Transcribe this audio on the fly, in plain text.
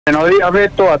Buenos días,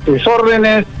 Beto, a tus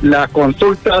órdenes, las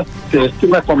consultas que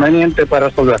estimas conveniente para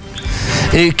resolver.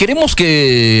 Queremos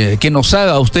que nos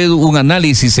haga usted un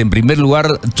análisis en primer lugar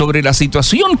sobre la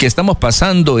situación que estamos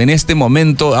pasando en este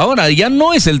momento. Ahora ya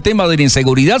no es el tema de la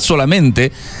inseguridad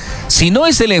solamente, sino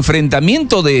es el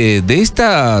enfrentamiento de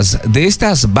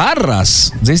estas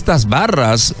barras,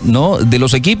 ¿no? De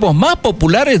los equipos más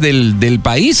populares del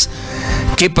país,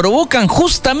 que provocan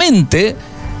justamente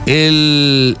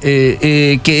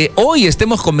que hoy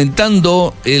estemos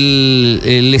comentando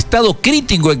el estado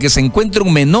crítico en que se encuentra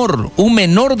un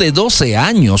menor de 12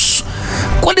 años.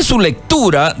 ¿Cuál es su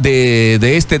lectura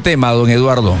de este tema, don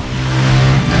Eduardo?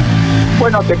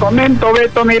 Bueno, te comento,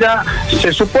 Beto, mira,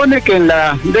 se supone que en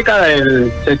la década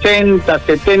del 60,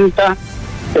 70,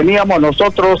 teníamos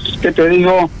nosotros, ¿qué te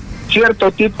digo?,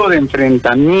 cierto tipo de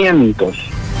enfrentamientos.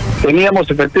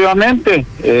 Teníamos efectivamente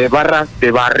barras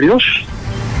de barrios,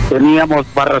 teníamos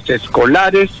barras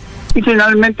escolares y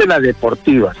finalmente las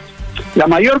deportivas. La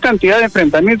mayor cantidad de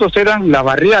enfrentamientos eran las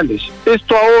barriales.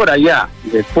 Esto ahora ya,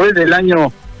 después del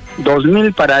año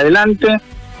 2000 para adelante,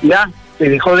 ya se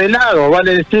dejó de lado,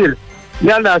 vale decir,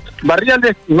 ya las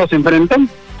barriales no se enfrentan,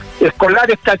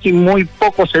 escolares casi muy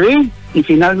poco se ven, y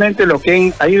finalmente lo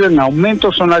que ha ido en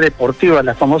aumento son las deportivas,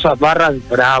 las famosas barras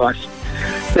bravas.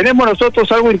 Tenemos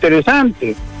nosotros algo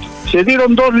interesante, se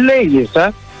dieron dos leyes,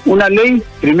 ¿ah? Una ley,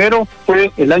 primero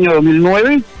fue el año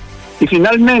 2009, y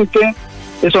finalmente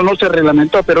eso no se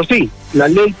reglamentó, pero sí, la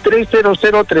ley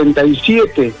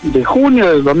 30037 de junio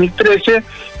del 2013,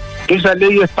 esa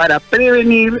ley es para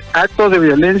prevenir actos de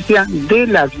violencia de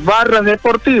las barras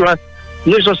deportivas,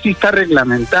 y eso sí está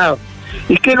reglamentado.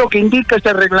 ¿Y qué es lo que indica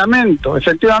ese reglamento?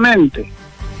 Efectivamente,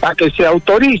 a que se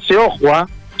autorice, ojo,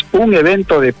 un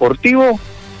evento deportivo,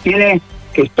 tiene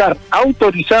que estar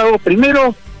autorizado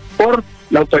primero por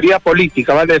la autoridad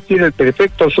política, vale decir el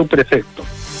prefecto o subprefecto.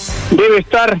 Debe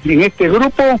estar en este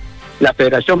grupo la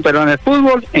Federación Peruana de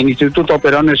Fútbol, el Instituto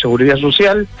Peruano de Seguridad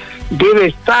Social, debe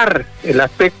estar el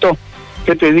aspecto,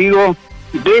 que te digo,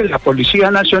 de la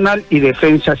Policía Nacional y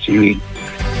Defensa Civil.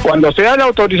 Cuando se da la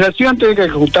autorización tiene que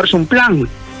ejecutarse un plan.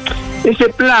 Ese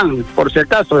plan, por si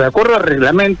acaso, de acuerdo al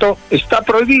reglamento, está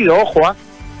prohibido, ojo,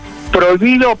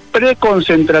 prohibido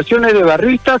preconcentraciones de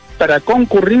barristas para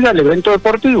concurrir al evento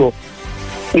deportivo.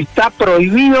 Está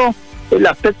prohibido el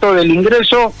aspecto del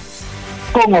ingreso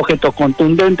con objetos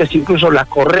contundentes, incluso las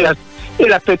correas,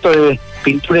 el aspecto de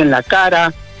pintura en la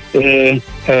cara,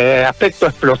 aspecto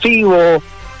explosivo,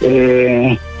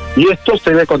 y esto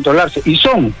se debe controlarse. Y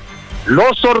son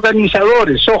los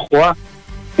organizadores, ojo,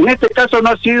 en este caso no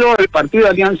ha sido el partido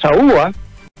Alianza UA,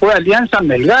 fue Alianza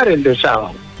Melgar el de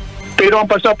sábado, pero han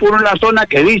pasado por una zona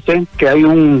que dicen que hay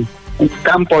un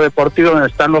campo deportivo donde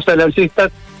están los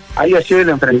aliancistas. Ahí ha sido el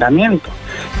enfrentamiento,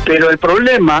 pero el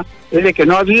problema es de que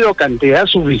no ha habido cantidad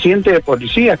suficiente de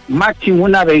policías, máximo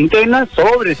una veintena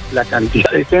sobre la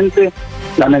cantidad de gente,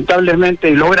 lamentablemente.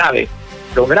 Y lo grave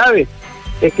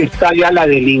es que está ya la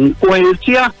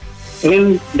delincuencia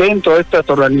dentro de estas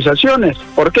organizaciones.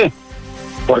 ¿Por qué?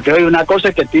 Porque hay una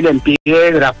cosa que tiran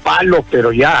piedras, palos,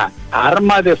 pero ya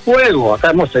armas de fuego.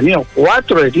 Acá hemos tenido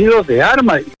 4 heridos de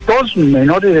armas, 2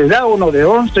 menores de edad, uno de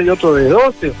 11 y otro de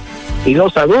 12, y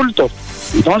 2 adultos.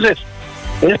 Entonces,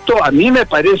 esto a mí me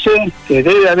parece que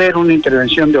debe haber una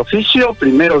intervención de oficio,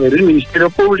 primero del Ministerio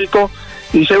Público,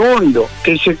 y segundo,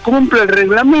 que se cumpla el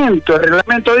reglamento. El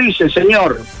reglamento dice,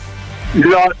 señor,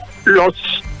 los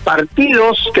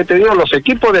partidos, que te digo, los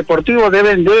equipos deportivos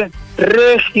deben de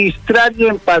registrar y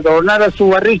empadronar a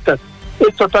sus barristas.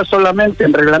 Esto está solamente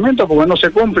en reglamento porque no se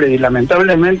cumple, y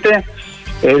lamentablemente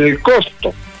el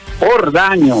costo por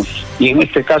daños, y en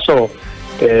este caso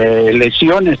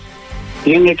lesiones,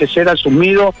 tiene que ser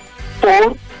asumido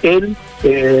por el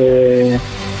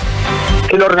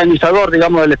organizador,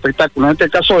 digamos, del espectáculo, en este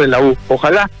caso de la U.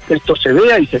 Ojalá esto se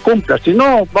vea y se cumpla, si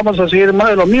no vamos a seguir más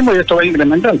de lo mismo y esto va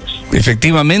incrementándose.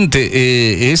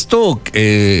 Efectivamente, esto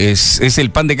es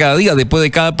el pan de cada día. Después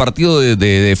de cada partido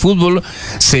de fútbol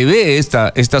se ve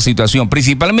esta situación,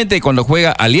 principalmente cuando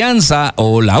juega Alianza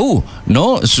o la U,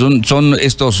 ¿no? Son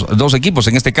estos dos equipos,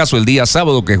 en este caso el día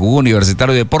sábado que jugó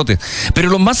Universitario de Deportes, pero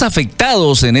los más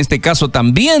afectados en este caso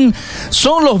también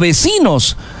son los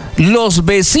vecinos. Los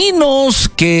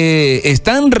vecinos que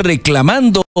están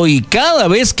reclamando, y cada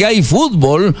vez que hay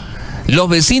fútbol los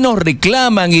vecinos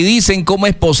reclaman y dicen cómo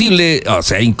es posible, o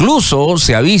sea, incluso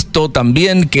se ha visto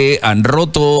también que han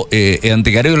roto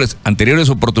anteriores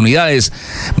oportunidades,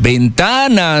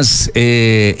 ventanas,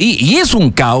 y es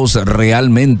un caos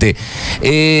realmente.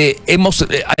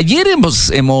 Ayer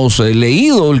hemos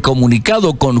leído el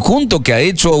comunicado conjunto que ha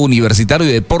hecho Universitario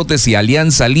de Deportes y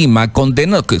Alianza Lima,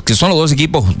 que son los dos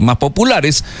equipos más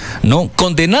populares, ¿no?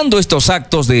 Condenando estos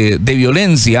actos de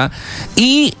violencia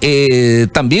y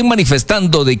también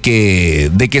manifestando de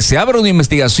que se abra una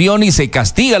investigación y se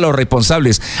castiga a los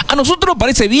responsables. A nosotros nos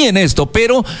parece bien esto,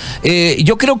 pero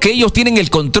yo creo que ellos tienen el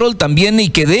control también y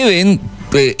que deben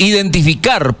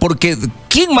identificar, porque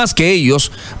 ¿quién más que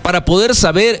ellos para poder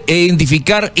saber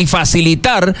identificar y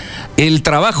facilitar el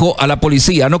trabajo a la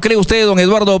policía? ¿No cree usted, don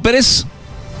Eduardo Pérez?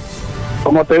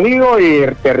 Como te digo y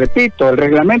te repito, el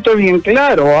reglamento es bien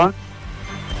claro, ¿eh?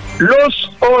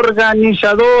 Los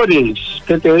organizadores,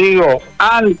 que te digo,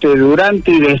 antes,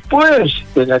 durante y después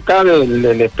de que acabe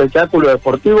el espectáculo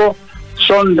deportivo,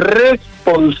 son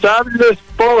responsables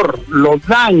por los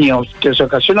daños que se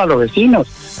ocasionan a los vecinos.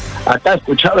 Acá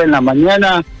escuchaba en la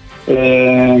mañana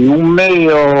en un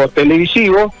medio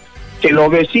televisivo que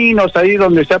los vecinos, ahí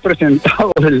donde se ha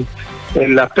presentado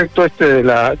el aspecto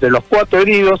de los 4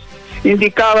 heridos,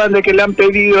 indicaban de que le han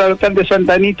pedido al alcalde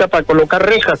Santa Anita para colocar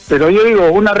rejas, pero yo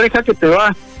digo, una reja que te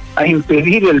va a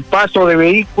impedir el paso de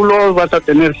vehículos, vas a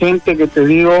tener gente que te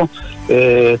digo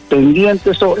pendiente,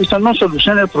 eso no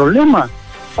soluciona el problema.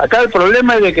 Acá el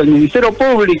problema es de que el Ministerio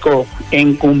Público,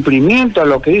 en cumplimiento a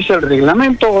lo que dice el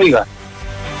reglamento, oiga,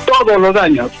 todos los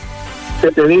daños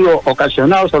que te digo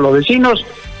ocasionados a los vecinos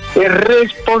es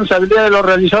responsabilidad del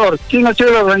organizador. ¿Quién ha sido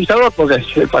el organizador? Porque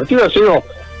el partido ha sido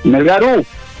Melgar U,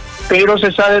 pero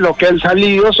se sabe lo que han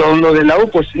salido son los de la U,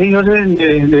 pues ellos deben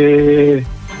de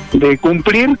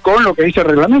cumplir con lo que dice el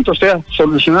reglamento, o sea,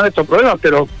 solucionar estos problemas.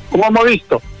 Pero como hemos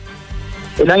visto,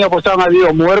 el año pasado han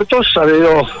habido muertos, ha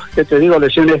habido, que te digo,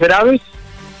 lesiones graves.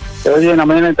 Hoy en la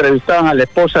mañana entrevistaban a la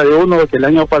esposa de uno que el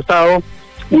año pasado,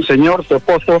 un señor, su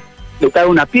esposo, le cae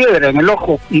una piedra en el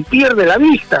ojo y pierde la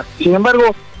vista. Sin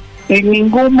embargo, en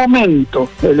ningún momento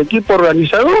el equipo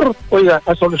organizador, oiga,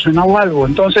 ha solucionado algo.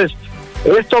 Entonces,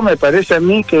 esto me parece a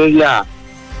mí que ya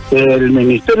el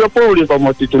Ministerio Público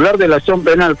como titular de la acción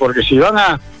penal, porque si van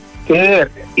a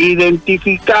querer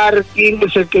identificar quién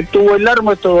es el que tuvo el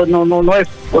arma, esto no es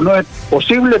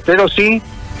posible, pero sí,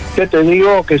 que te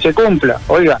digo, que se cumpla.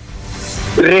 Oiga,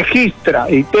 registra,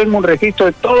 y tengo un registro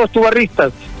de todos tus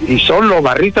barristas, y son los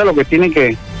barristas los que tienen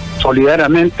que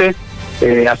solidariamente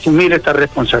asumir esta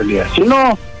responsabilidad. Si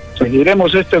no,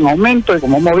 seguiremos esto en aumento, y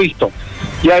como hemos visto,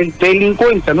 ya hay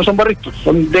delincuentes, no son barristas,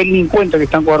 son delincuentes que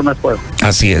están con armas de fuego.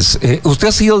 Así es. Usted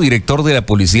ha sido director de la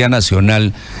Policía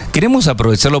Nacional. Queremos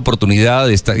aprovechar la oportunidad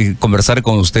de conversar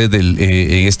con usted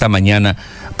esta mañana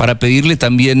para pedirle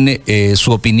también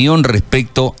su opinión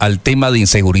respecto al tema de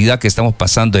inseguridad que estamos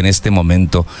pasando en este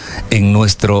momento en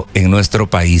nuestro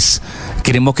país.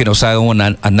 Queremos que nos haga un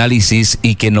análisis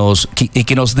y que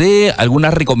nos dé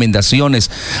algunas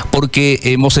recomendaciones, porque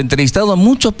hemos entrevistado a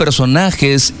muchos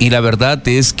personajes y la verdad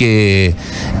es que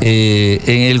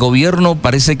en el gobierno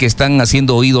parece que están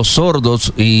haciendo oídos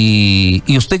sordos, y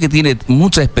usted que tiene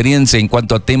mucha experiencia en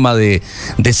cuanto a tema de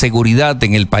seguridad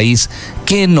en el país,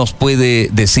 ¿qué nos puede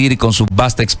decir con su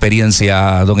vasta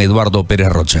experiencia, don Eduardo Pérez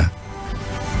Rocha?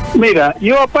 Mira,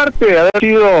 yo aparte de haber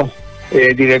sido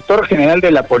director general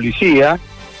de la policía,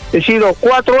 he sido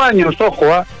 4 años, ojo,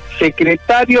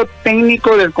 secretario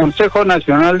técnico del Consejo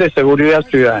Nacional de Seguridad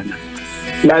Ciudadana.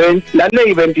 La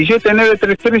ley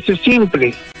 27933 es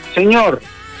simple, señor.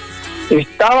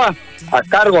 Estaba a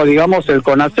cargo, digamos, el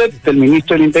CONACET, del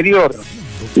ministro del Interior.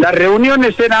 Las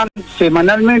reuniones eran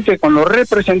semanalmente con los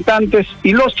representantes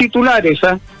y los titulares.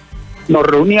 Nos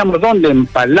reuníamos, ¿dónde? En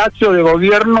Palacio de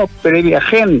Gobierno, previa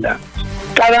agenda.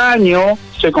 Cada año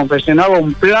se confeccionaba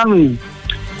un plan.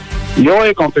 Yo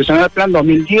he confeccionado el plan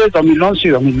 2010, 2011 y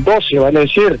 2012, vale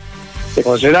decir. Se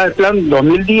consideraba el plan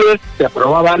 2010, se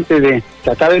aprobaba antes de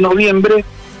que acabe noviembre,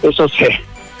 eso se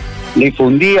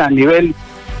difundía a nivel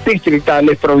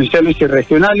distritales, provinciales y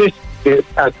regionales,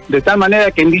 de tal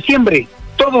manera que en diciembre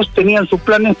todos tenían sus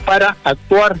planes para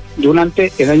actuar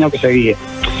durante el año que seguía.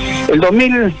 El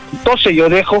 2012 yo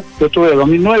estuve de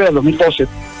 2009 a 2012,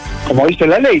 como dice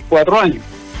la ley, 4 años.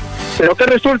 Pero ¿qué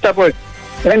resulta? Pues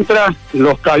entra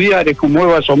los caviares como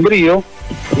Eva Sombrío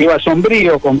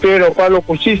con Pedro Pablo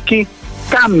Kuczynski,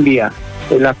 cambia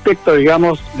el aspecto,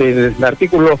 digamos, del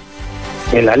artículo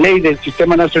de la ley del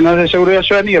Sistema Nacional de Seguridad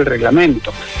Ciudadana y el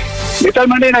reglamento. De tal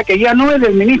manera que ya no es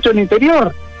del ministro del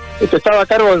Interior, este estaba a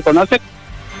cargo del CONACET,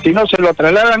 sino se lo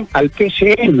trasladan al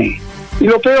PCM. Y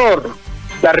lo peor,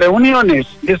 Las reuniones,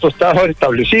 y esto está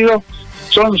establecido,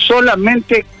 son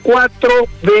solamente 4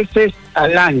 veces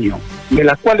al año, de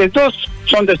las cuales 2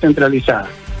 son descentralizadas.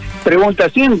 Pregunta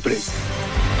siempre,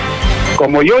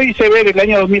 como yo hice ver el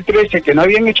año 2013 que no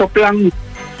habían hecho plan,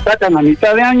 sacan a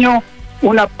mitad de año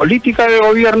una política de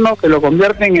gobierno que lo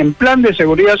convierten en plan de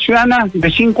seguridad ciudadana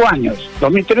de 5 años,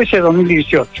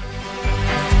 2013-2018.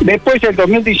 Después el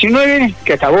 2019,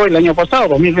 que acabó el año pasado,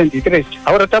 2023.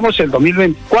 Ahora estamos en el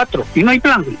 2024 y no hay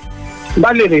plan.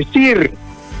 Vale decir,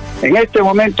 en este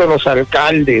momento los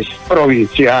alcaldes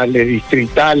provinciales,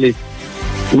 distritales,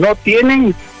 no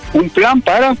tienen un plan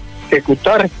para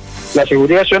ejecutar la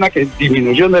seguridad ciudadana, que es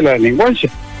disminución de la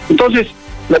delincuencia. Entonces,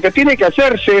 lo que tiene que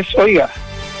hacerse es, oiga,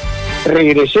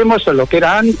 regresemos a lo que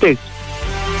era antes,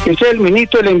 que sea el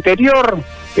ministro del Interior,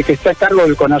 el que está a cargo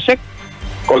del CONASEC,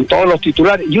 con todos los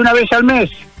titulares, y una vez al mes,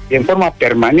 y en forma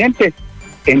permanente,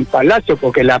 en Palacio,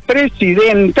 porque la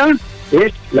presidenta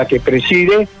es la que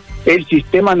preside el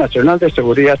Sistema Nacional de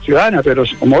Seguridad Ciudadana, pero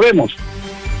como vemos,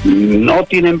 no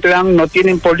tienen plan, no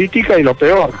tienen política, y lo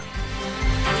peor,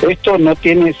 esto no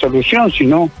tiene solución,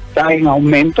 sino está en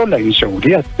aumento la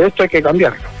inseguridad. Esto hay que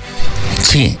cambiarlo.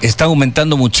 Sí, está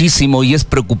aumentando muchísimo y es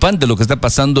preocupante lo que está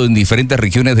pasando en diferentes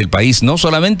regiones del país, no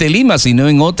solamente en Lima, sino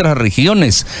en otras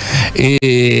regiones.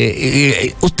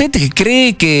 ¿Usted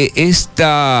cree que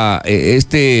esta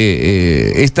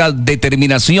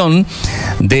determinación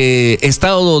de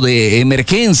estado de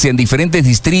emergencia en diferentes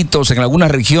distritos, en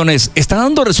algunas regiones, está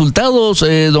dando resultados,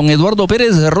 don Eduardo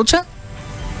Pérez de Rocha?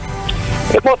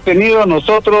 Hemos tenido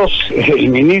nosotros el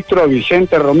ministro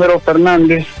Vicente Romero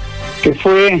Fernández, que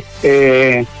fue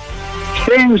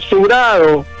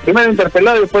censurado, primero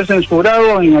interpelado y después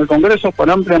censurado en el Congreso por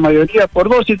amplia mayoría por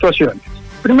 2 situaciones.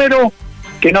 Primero,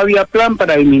 que no había plan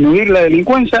para disminuir la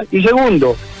delincuencia, y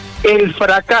segundo, el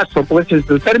fracaso, pues es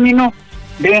el término,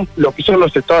 de lo que son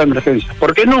los estados de emergencia,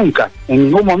 porque nunca, en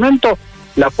ningún momento,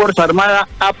 la Fuerza Armada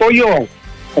apoyó,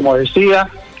 como decía,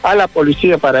 a la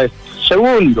policía para esto.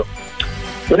 Segundo,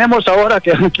 tenemos ahora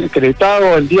que han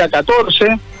decretado el día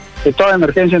 14 estado de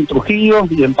emergencia en Trujillo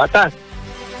y en Patás.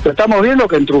 Pero estamos viendo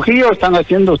que en Trujillo están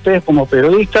haciendo ustedes como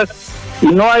periodistas y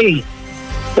no hay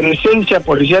presencia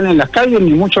policial en las calles,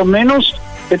 ni mucho menos,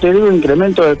 que te digo,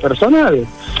 incremento de personal.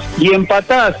 Y en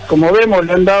Patás, como vemos,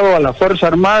 le han dado a la Fuerza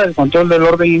Armada el control del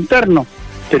orden interno,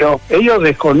 pero ellos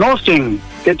desconocen,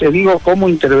 que te digo, cómo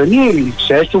intervenir.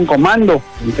 Se ha hecho un comando,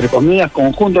 entre comillas,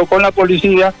 conjunto con la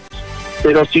policía,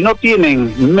 pero si no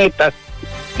tienen metas,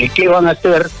 ¿y qué van a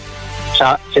hacer? O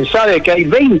sea, se sabe que hay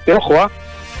 20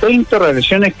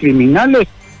 organizaciones criminales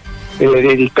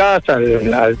dedicadas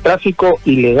al tráfico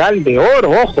ilegal de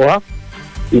oro,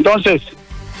 Entonces,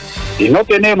 si no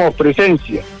tenemos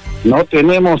presencia, no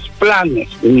tenemos planes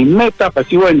ni metas,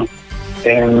 así bueno,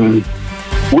 en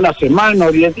una semana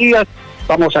o 10 días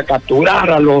vamos a capturar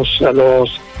a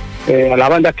las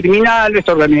bandas criminales,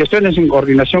 organizaciones en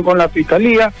coordinación con la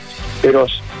Fiscalía, pero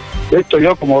esto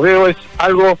yo como veo es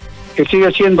algo que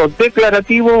sigue siendo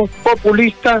declarativo,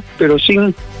 populista, pero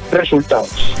sin resultados.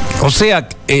 O sea,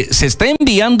 se está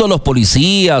enviando a los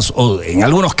policías, o en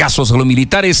algunos casos a los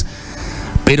militares,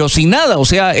 pero sin nada. O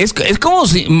sea, es como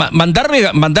si mandarle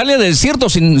al desierto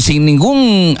sin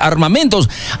ningún armamento.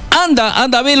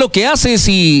 Anda, ve lo que haces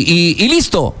y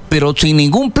listo, pero sin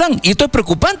ningún plan. Y esto es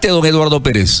preocupante, don Eduardo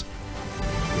Pérez.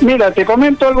 Mira, te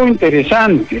comento algo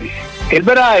interesante. El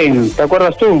Brian, ¿te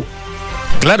acuerdas tú?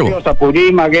 Claro.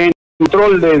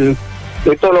 Control de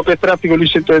todo lo que es tráfico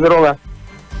ilícito de droga.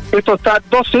 Esto está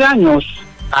 12 años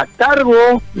a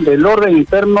cargo del orden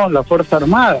interno de la Fuerza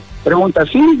Armada. Pregunta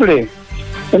simple.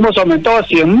 Hemos aumentado a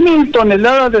 100.000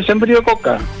 toneladas de sembrío de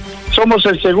coca. Somos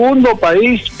el segundo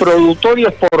país productor y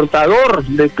exportador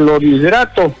de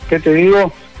clorhidrato, que te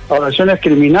digo, a organizaciones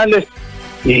criminales.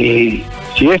 Y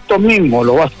si esto mismo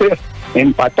lo va a hacer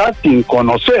en Patás sin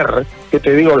conocer, que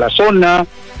te digo, la zona,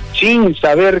 sin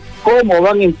saber cómo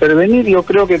van a intervenir, yo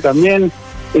creo que también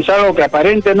es algo que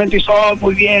aparentemente hizo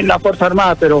muy bien la Fuerza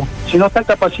Armada, pero si no están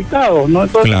capacitados, ¿no?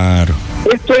 Entonces, claro.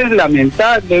 Esto es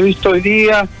lamentable. He visto hoy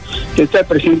día que está el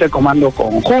presidente del Comando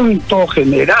Conjunto,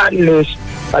 generales,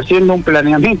 haciendo un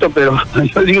planeamiento, pero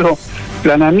yo digo,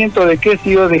 ¿planeamiento de qué?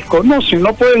 Si ellos desconocen,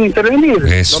 no pueden intervenir.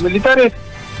 Eso. Los militares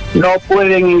no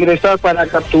pueden ingresar para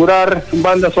capturar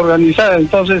bandas organizadas,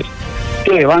 entonces,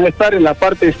 ¿qué? Van a estar en la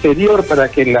parte exterior para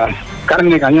que la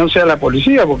carne de cañón sea la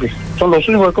policía, porque son los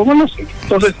únicos que conocen.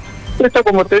 Entonces, esto,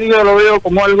 como te digo, lo veo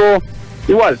como algo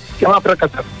igual, que va a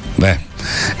fracasar.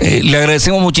 Le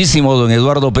agradecemos muchísimo, don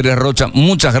Eduardo Pérez Rocha.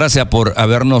 Muchas gracias por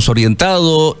habernos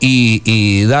orientado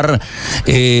y dar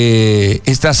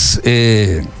estas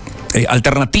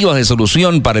alternativas de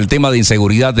solución para el tema de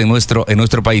inseguridad en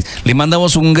nuestro país. Le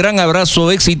mandamos un gran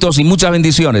abrazo, éxitos y muchas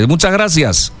bendiciones. Muchas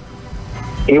gracias.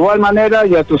 Igual manera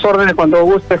y a tus órdenes cuando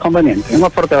guste conveniente. Un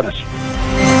fuerte abrazo.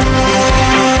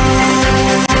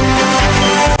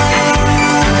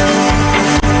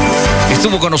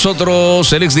 Estuvo con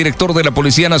nosotros el exdirector de la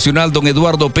Policía Nacional, don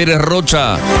Eduardo Pérez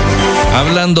Rocha,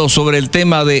 hablando sobre el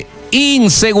tema de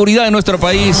inseguridad en nuestro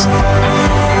país,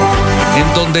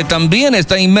 en donde también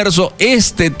está inmerso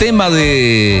este tema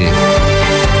de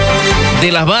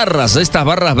las barras, estas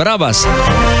barras bravas.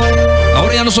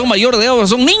 Ahora ya no son mayores de edad,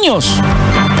 son niños,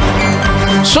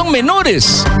 son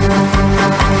menores.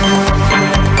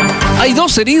 Hay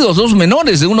 2 heridos, 2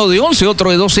 menores, uno de 11,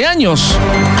 otro de 12 años.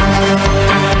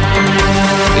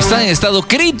 Está en estado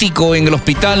crítico en el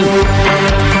hospital.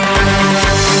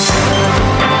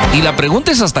 Y la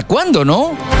pregunta es ¿hasta cuándo,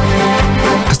 no?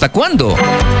 ¿Hasta cuándo?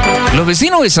 Los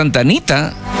vecinos de Santa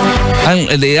Anita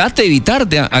de Ate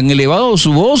Evitarte han elevado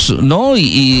su voz, ¿no?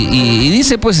 Y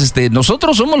dice, pues,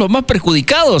 nosotros somos los más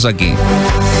perjudicados aquí.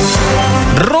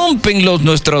 Rompen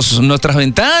nuestras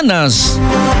ventanas.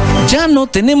 Ya no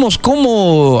tenemos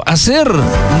cómo hacer.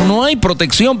 No hay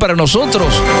protección para nosotros.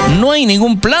 No hay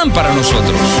ningún plan para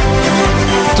nosotros.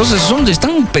 Entonces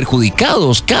están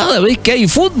perjudicados cada vez que hay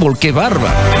fútbol. ¡Qué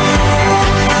bárbaro!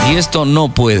 Y esto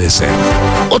no puede ser.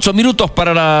 8 minutos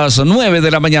para las 9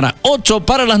 de la mañana. 8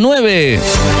 para las 9.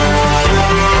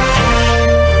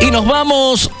 Y nos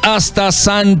vamos hasta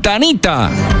Santa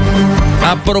Anita.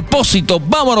 A propósito,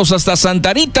 vámonos hasta Santa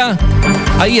Anita.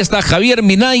 Ahí está Javier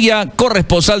Minaya,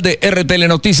 corresponsal de RTL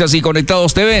Noticias y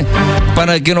Conectados TV,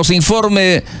 para que nos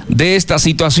informe de esta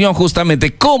situación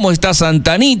justamente. ¿Cómo está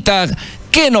Santa Anita?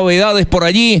 ¿Qué novedades por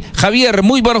allí? Javier,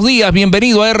 muy buenos días.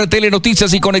 Bienvenido a RTL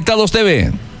Noticias y Conectados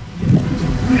TV.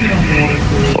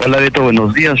 Hola Beto,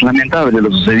 buenos días. Lamentable lo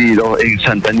sucedido en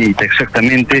Santa Anita,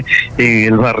 exactamente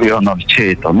en el barrio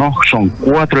Norcheto, ¿no? Son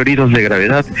 4 heridos de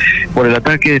gravedad por el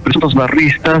ataque de presuntos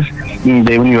barristas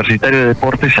de Universitario de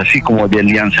Deportes, así como de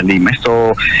Alianza Lima.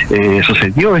 Esto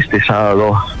sucedió este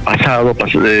sábado pasado,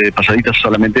 pasaditas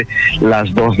solamente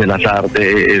las 2 de la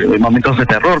tarde. Momentos de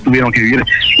terror tuvieron que vivir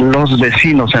los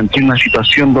vecinos ante una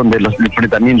situación donde los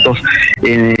enfrentamientos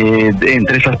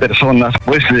entre esas personas,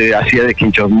 pues, hacía de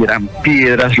que llovieran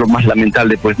piedras, lo más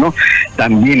lamentable, pues, ¿no?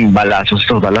 También balazos.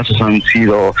 Estos balazos han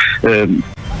sido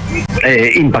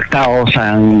impactados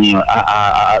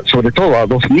sobre todo a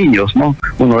 2 niños, ¿no?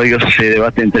 Uno de ellos se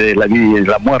debate entre la vida y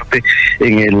la muerte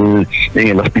en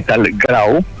el hospital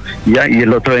Grau, ¿ya? Y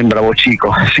el otro en Bravo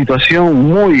Chico. Situación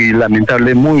muy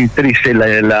lamentable, muy triste.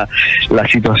 La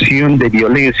situación de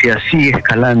violencia sigue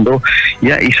escalando,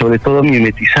 ¿ya? Y sobre todo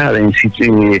mimetizada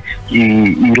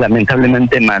y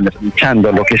lamentablemente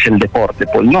manchando lo que es el deporte,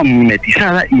 pues, no,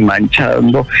 mimetizada y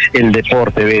manchando el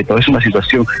deporte, Beto. Es una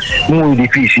situación muy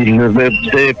difícil.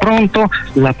 De pronto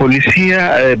la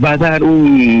policía va a dar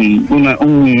un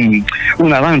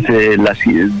avance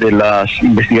de las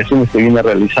investigaciones que viene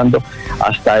realizando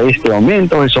hasta este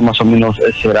momento. Eso más o menos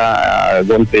será a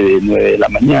golpe de 9 de la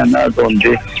mañana,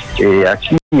 donde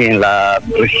aquí en la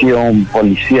región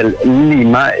policial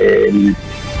Lima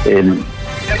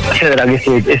se dará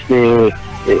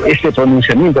este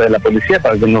pronunciamiento de la policía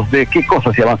para que nos dé qué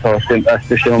cosas se ha avanzado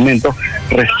hasta este momento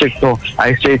respecto a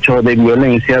este hecho de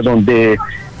violencia donde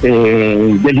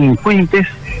delincuentes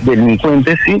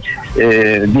sí,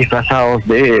 disfrazados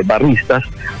de barristas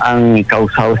han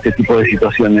causado este tipo de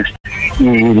situaciones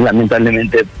y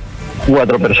lamentablemente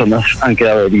 4 personas han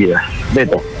quedado heridas.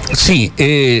 Beto. Sí,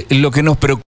 lo que nos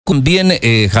preocupa bien,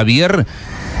 Javier,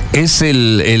 es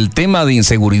el tema de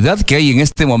inseguridad que hay en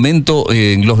este momento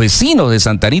en los vecinos de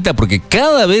Santa Anita, porque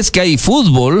cada vez que hay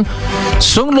fútbol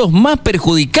son los más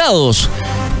perjudicados.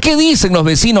 ¿Qué dicen los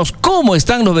vecinos? ¿Cómo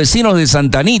están los vecinos de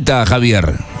Santa Anita,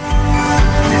 Javier?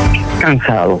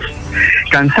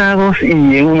 Cansados y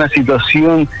en una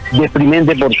situación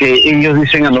deprimente, porque ellos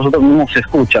dicen, a nosotros no nos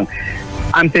escuchan.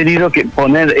 Han pedido que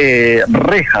poner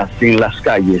rejas en las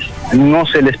calles. No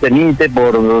se les permite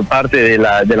por parte de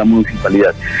la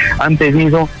municipalidad. Han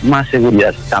pedido más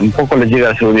seguridad. Tampoco les llega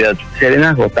la seguridad.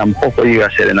 Serenazgo tampoco llega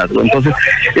a serenazgo. Entonces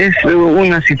es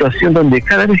una situación donde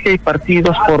cada vez que hay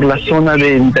partidos por la zona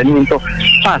de evitamiento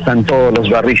pasan todos los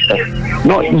barristas,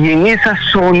 ¿no? Y en esa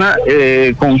zona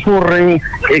concurren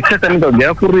exactamente donde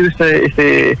ha ocurrido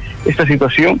esta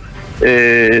situación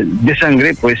de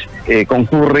sangre, pues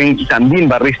concurren también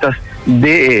barristas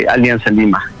de Alianza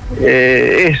Lima.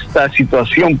 Esta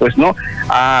situación, pues, no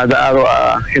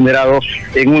ha generado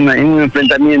en un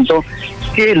enfrentamiento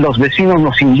que los vecinos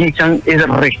nos indican es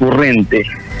recurrente.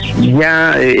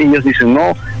 Ya ellos dicen,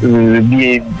 no,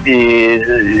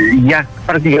 ya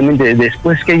prácticamente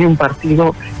después que hay un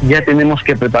partido ya tenemos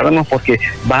que prepararnos porque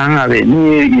van a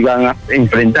venir y van a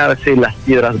enfrentarse, las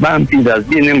piedras van, piedras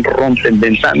vienen, rompen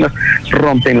ventanas,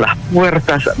 rompen las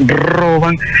puertas,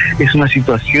 roban. Es una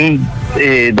situación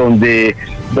donde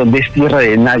es tierra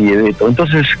de nadie, Beto.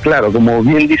 Entonces, claro, como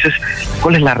bien dices,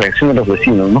 ¿cuál es la reacción de los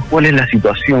vecinos, no? ¿Cuál es la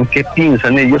situación? ¿Qué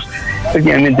piensan ellos?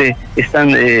 Efectivamente están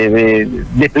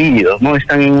deprimidos, ¿no?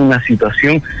 Están en una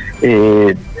situación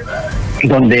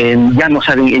donde ya no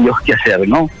saben ellos qué hacer,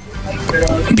 ¿no?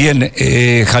 Bien,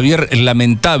 Javier,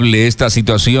 lamentable esta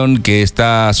situación que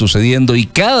está sucediendo, y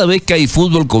cada vez que hay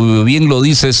fútbol, como bien lo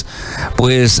dices,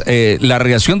 pues la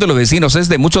reacción de los vecinos es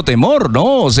de mucho temor,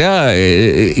 ¿no? O sea,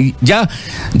 ya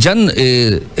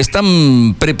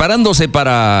están preparándose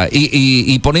para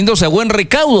y poniéndose a buen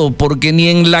recaudo, porque ni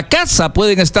en la casa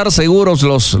pueden estar seguros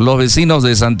los vecinos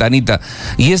de Santa Anita,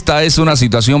 y esta es una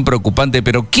situación preocupante.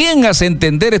 Pero ¿quién hace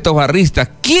entender estos barristas?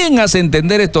 ¿Quién hace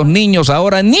entender estos niños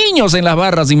ahora? Niños en las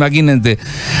barras, imagínate.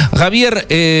 Javier,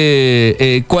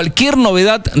 cualquier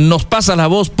novedad nos pasa la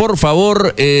voz, por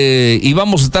favor, y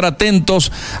vamos a estar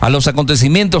atentos a los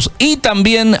acontecimientos y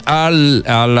también a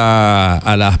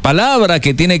las palabras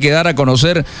que tiene que dar a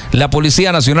conocer la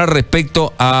Policía Nacional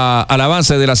respecto al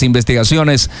avance de las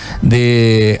investigaciones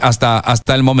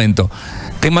hasta el momento.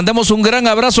 Te mandamos un gran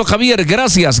abrazo, Javier.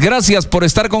 Gracias por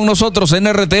estar con nosotros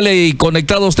en RTL y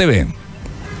Conectados TV.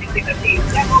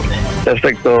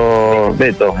 Perfecto,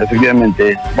 Beto,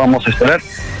 efectivamente, vamos a esperar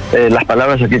las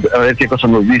palabras, aquí, a ver qué cosa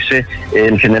nos dice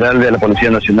el general de la Policía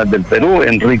Nacional del Perú,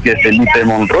 Enrique Felipe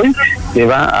Monroy, que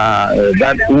va a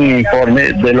dar un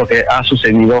informe de lo que ha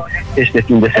sucedido este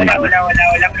fin de semana.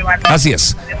 Así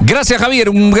es. Gracias, Javier,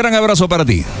 un gran abrazo para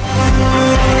ti.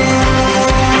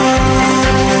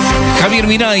 Javier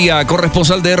Minaya,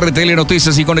 corresponsal de RTL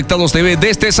Noticias y Conectados TV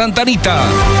desde Santa Anita,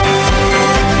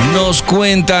 nos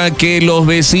cuenta que los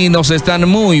vecinos están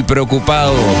muy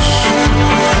preocupados,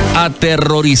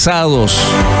 aterrorizados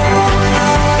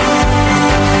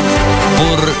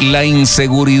por la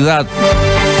inseguridad.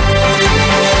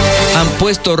 Han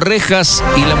puesto rejas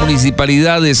y la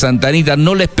municipalidad de Santa Anita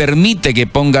no les permite que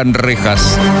pongan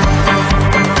rejas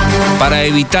para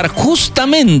evitar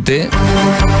justamente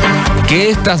que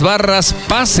estas barras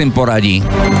pasen por allí.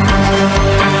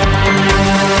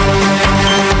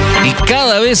 Y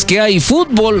cada vez que hay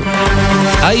fútbol,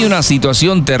 hay una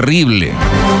situación terrible.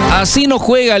 Así no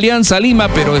juega Alianza Lima,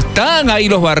 pero están ahí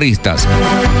los barristas.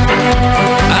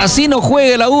 Así no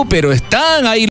juega la U, pero están ahí